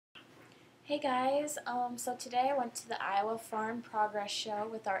Hey guys, so today I went to the Iowa Farm Progress Show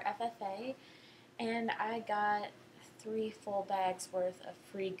with our FFA and I got 3 full bags worth of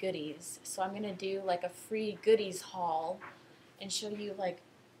free goodies. So I'm going to do like a free goodies haul and show you like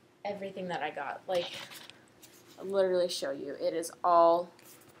everything that I got. Like, I'll literally show you. It is all,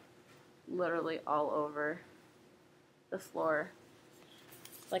 literally all over the floor.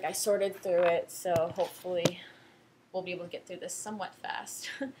 Like, I sorted through it, so hopefully we'll be able to get through this somewhat fast.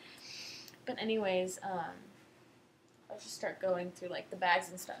 But anyways, I'll just start going through like the bags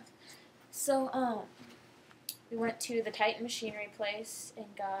and stuff. So we went to the Titan Machinery place and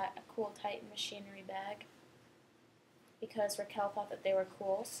got a cool Titan Machinery bag because Raquel thought that they were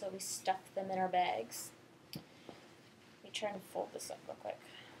cool, so we stuffed them in our bags. Let me try and fold this up real quick.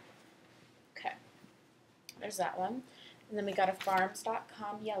 Okay, there's that one. And then we got a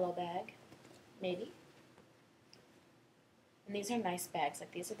Farms.com yellow bag, maybe. And these are nice bags.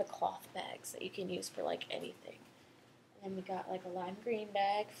 Like, these are the cloth bags that you can use for like anything. And then we got like a lime green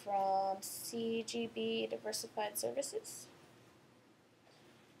bag from CGB Diversified Services.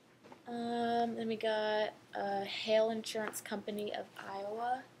 Then we got a Hale Insurance Company of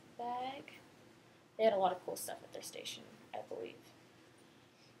Iowa bag. They had a lot of cool stuff at their station, I believe.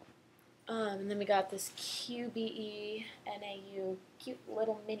 And then we got this QBE NAU cute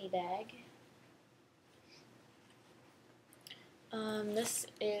little mini bag. This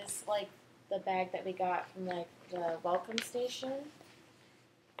is like the bag that we got from like the welcome station.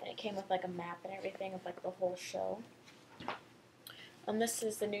 And it came with like a map and everything of like the whole show. This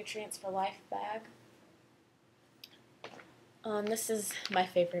is the Nutrients for Life bag. This is my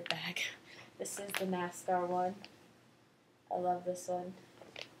favorite bag. This is the NASCAR one. I love this one.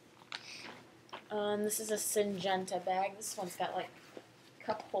 This is a Syngenta bag. This one's got like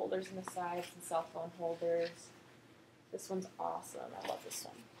cup holders on the sides and cell phone holders. This one's awesome. I love this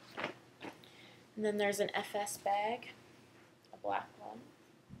one. And then there's an FS bag, a black one.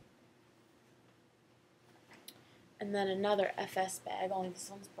 And then another FS bag, only this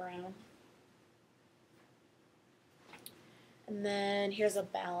one's brown. And then here's a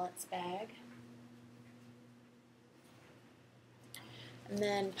Balance bag. And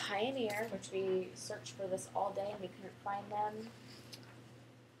then Pioneer, which we searched for this all day and we couldn't find them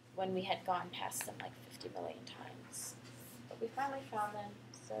when we had gone past them like 50 million times. But we finally found them,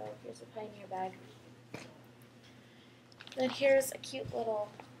 so here's a Pioneer bag. Then here's a cute little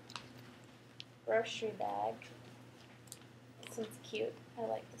grocery bag. This one's cute. I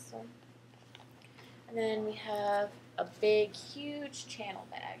like this one. And then we have a big, huge channel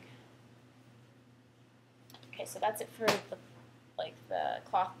bag. Okay, so that's it for the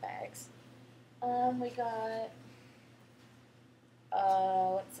cloth bags. We got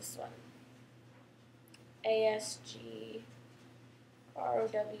what's this one? ASG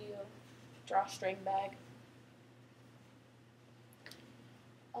ROW drawstring bag.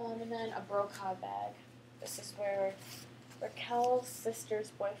 And then a Brokaw bag. This is where Raquel's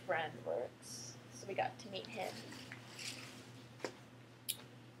sister's boyfriend works, so we got to meet him.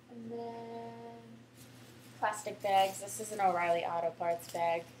 And then plastic bags. This is an O'Reilly Auto Parts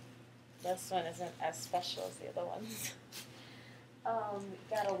bag. This one isn't as special as the other ones.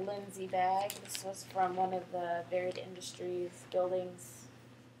 Got a Lindsay bag. This was from one of the Varied Industries buildings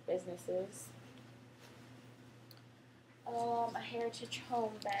businesses. A Heritage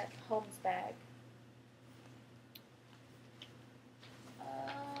Homes bag.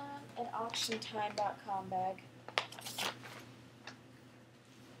 An AuctionTime.com bag.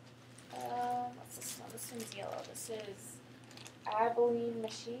 What's this one? This one's yellow. This is Abilene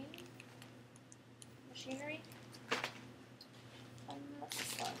Machinery. What's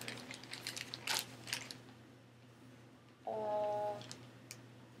this one?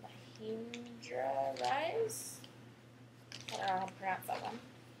 Mahindra Rise? I don't know how to pronounce that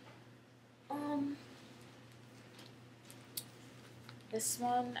one. This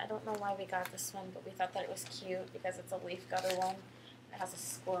one, I don't know why we got this one, but we thought that it was cute because it's a leaf gutter one. It has a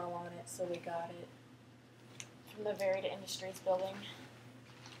squirrel on it, so we got it from the Varied Industries building.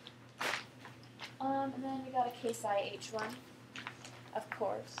 And then we got a Case IH one, of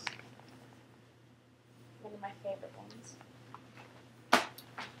course. One of my favorite ones.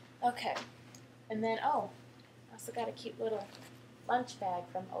 Okay. And then, I also got a cute little lunch bag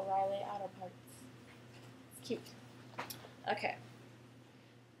from O'Reilly Auto Parts. It's cute. Okay.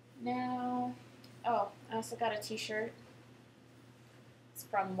 Now, I also got a t-shirt. It's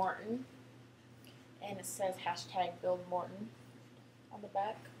from Morton. And it says #BuildMorton on the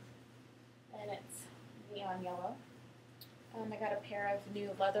back. And it's neon yellow. I got a pair of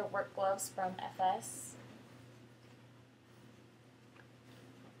new leather work gloves from FS.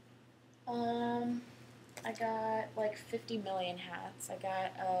 I got like 50 million hats. I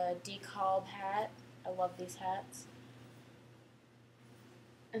got a decal hat. I love these hats.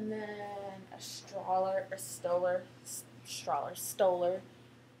 And then a Stoller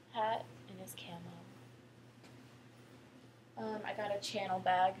hat in his camo. I got a channel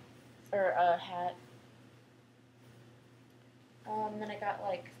bag, or a hat. Then I got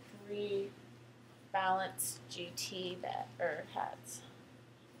like 3 Balance GT hats.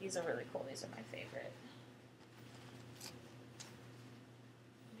 These are really cool. These are my favorite.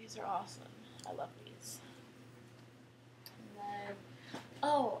 These are awesome. I love these. And then,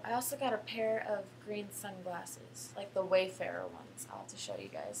 oh, I also got a pair of green sunglasses, like the Wayfarer ones. I'll have to show you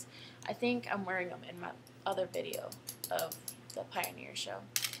guys. I think I'm wearing them in my other video of the Pioneer show.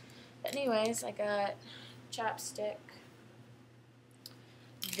 But anyways, I got chapstick,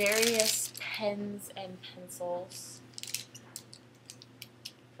 various pens and pencils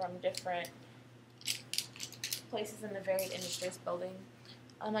from different places in the Varied Industries building.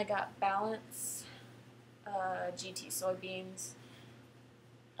 I got Balance GT soybeans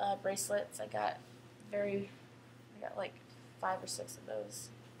bracelets. I got like 5 or 6 of those.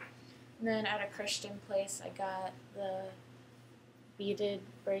 And then at a Christian place, I got the beaded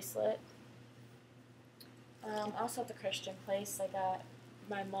bracelet. Also at the Christian place, I got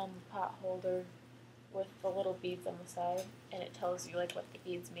my mom pot holder with the little beads on the side, and it tells you like what the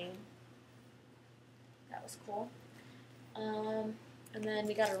beads mean. That was cool. And then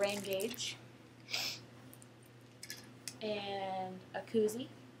we got a rain gauge and a koozie,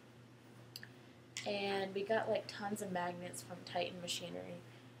 and we got like tons of magnets from Titan Machinery.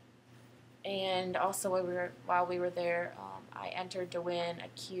 And also while we were there, I entered to win a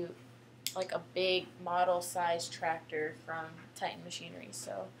cute, like a big model size tractor from Titan Machinery.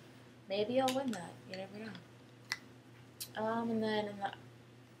 So maybe I'll win that. You never know. And then in the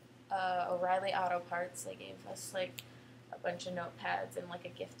O'Reilly Auto Parts, they gave us like a bunch of notepads and like a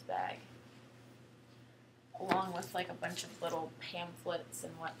gift bag, along with like a bunch of little pamphlets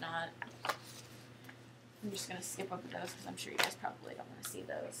and whatnot. I'm just going to skip over those because I'm sure you guys probably don't want to see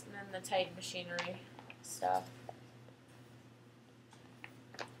those. And then the Titan Machinery stuff.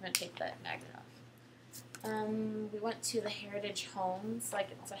 I'm going to take that magnet off. We went to the Heritage Homes.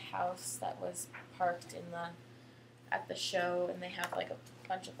 Like, it's a house that was parked at the show, and they have like a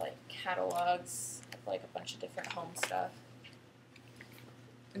bunch of like catalogs of like a bunch of different home stuff.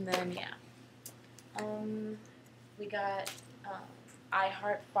 And then, yeah. We got I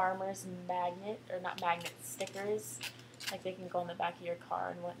Heart Farmers magnet stickers. Like, they can go on the back of your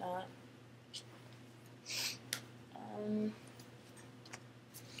car and whatnot. Let me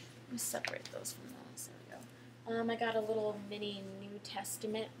separate those from those. There we go. I got a little mini New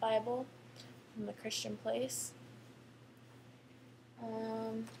Testament Bible from the Christian place.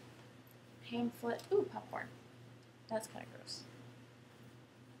 Pamphlet. Ooh, popcorn. That's kind of gross.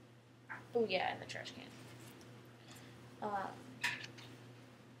 Oh yeah, in the trash can.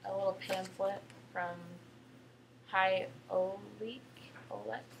 A little pamphlet from High Oleg.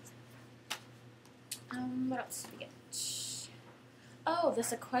 What else did we get? Oh,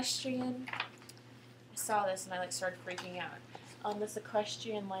 this equestrian. I saw this and I like started freaking out. This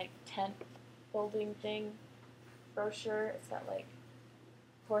equestrian like tent building thing brochure. It's got like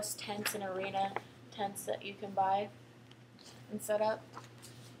horse tents and arena tents that you can buy and set up.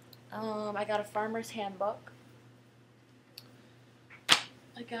 I got a farmer's handbook.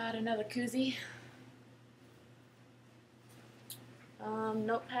 I got another koozie.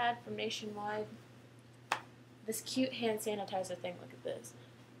 Notepad from Nationwide. This cute hand sanitizer thing, look at this.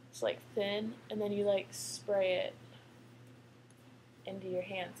 It's like thin, and then you like spray it into your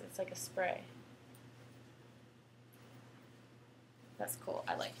hands. It's like a spray. That's cool.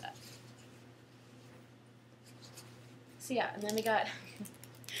 I like that. So yeah, and then we got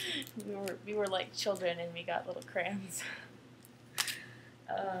we were like children, and we got little crayons.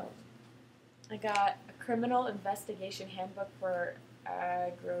 I got a criminal investigation handbook for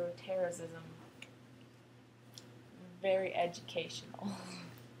agroterrorism. Very educational.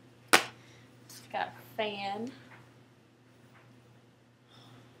 Got a fan.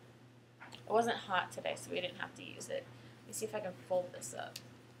 It wasn't hot today, so we didn't have to use it. Let me see if I can fold this up.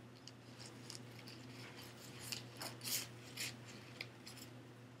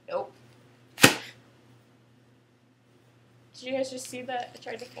 Nope. Did you guys just see that? I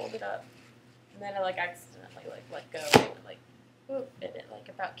tried to fold it up, and then I like accidentally like let go, and like, whoop, it like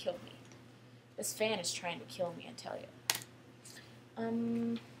about killed me. This fan is trying to kill me, I tell you.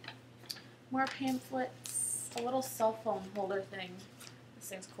 More pamphlets, a little cell phone holder thing. This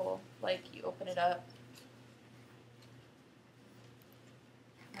thing's cool. Like, you open it up,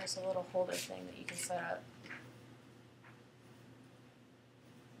 There's a little holder thing that you can set up.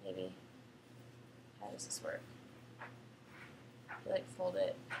 Maybe. How does this work? You like fold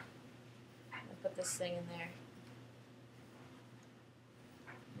it and put this thing in there.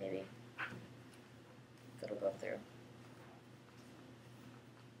 Maybe it'll go through.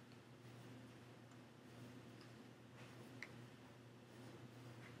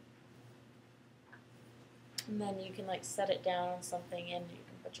 And then you can like set it down on something and you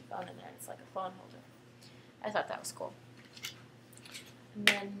can put your phone in there. It's like a phone holder. I thought that was cool. And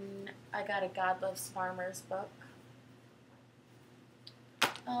then I got a God Loves Farmers book.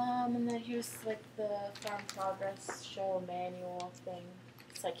 And then here's like the Farm Progress Show manual thing.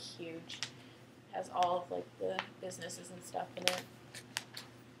 It's like huge. It has all of like the businesses and stuff in it.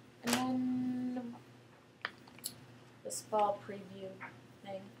 And then this fall preview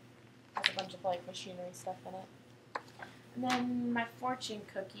thing has a bunch of like machinery stuff in it. And then my fortune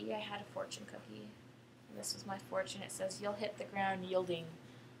cookie. I had a fortune cookie. And this was my fortune. It says, "You'll hit the ground yielding."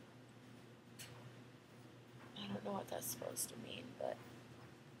 I don't know what that's supposed to mean, but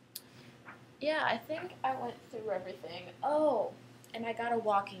yeah, I think I went through everything. Oh, and I got a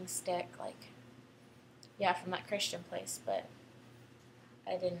walking stick, like, yeah, from that Christian place, but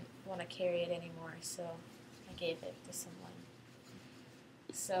I didn't want to carry it anymore, so I gave it to someone.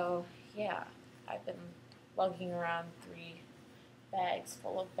 So, yeah, I've been lugging around 3 bags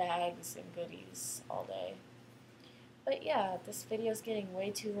full of bags and goodies all day. But yeah, this video is getting way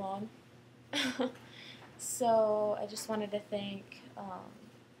too long. So I just wanted to thank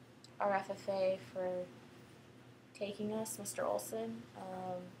our FFA for taking us, Mr. Olson,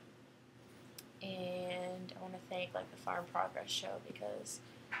 and I want to thank like the Farm Progress Show because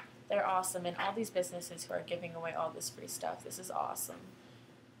they're awesome, and all these businesses who are giving away all this free stuff. This is awesome.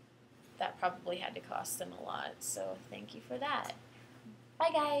 That probably had to cost them a lot, so thank you for that.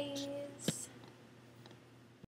 Bye, guys.